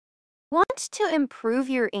Want to improve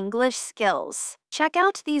your English skills? Check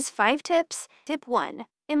out these 5 tips. Tip 1.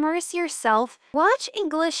 Immerse yourself. Watch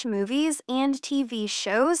English movies and TV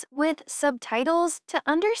shows with subtitles to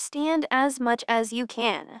understand as much as you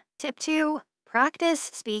can. Tip 2.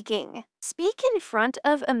 Practice speaking. Speak in front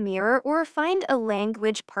of a mirror or find a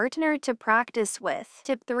language partner to practice with.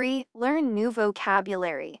 Tip 3. Learn new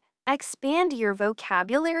vocabulary. Expand your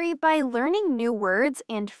vocabulary by learning new words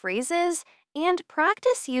and phrases and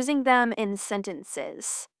practice using them in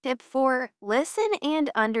sentences. Tip 4. Listen and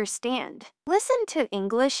understand. Listen to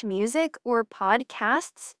English music or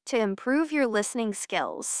podcasts to improve your listening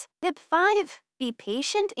skills. Tip 5. Be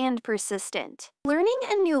patient and persistent. Learning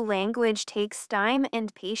a new language takes time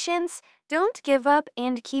and patience. Don't give up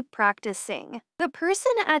and keep practicing. The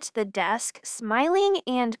person at the desk smiling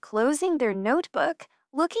and closing their notebook,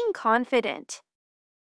 looking confident,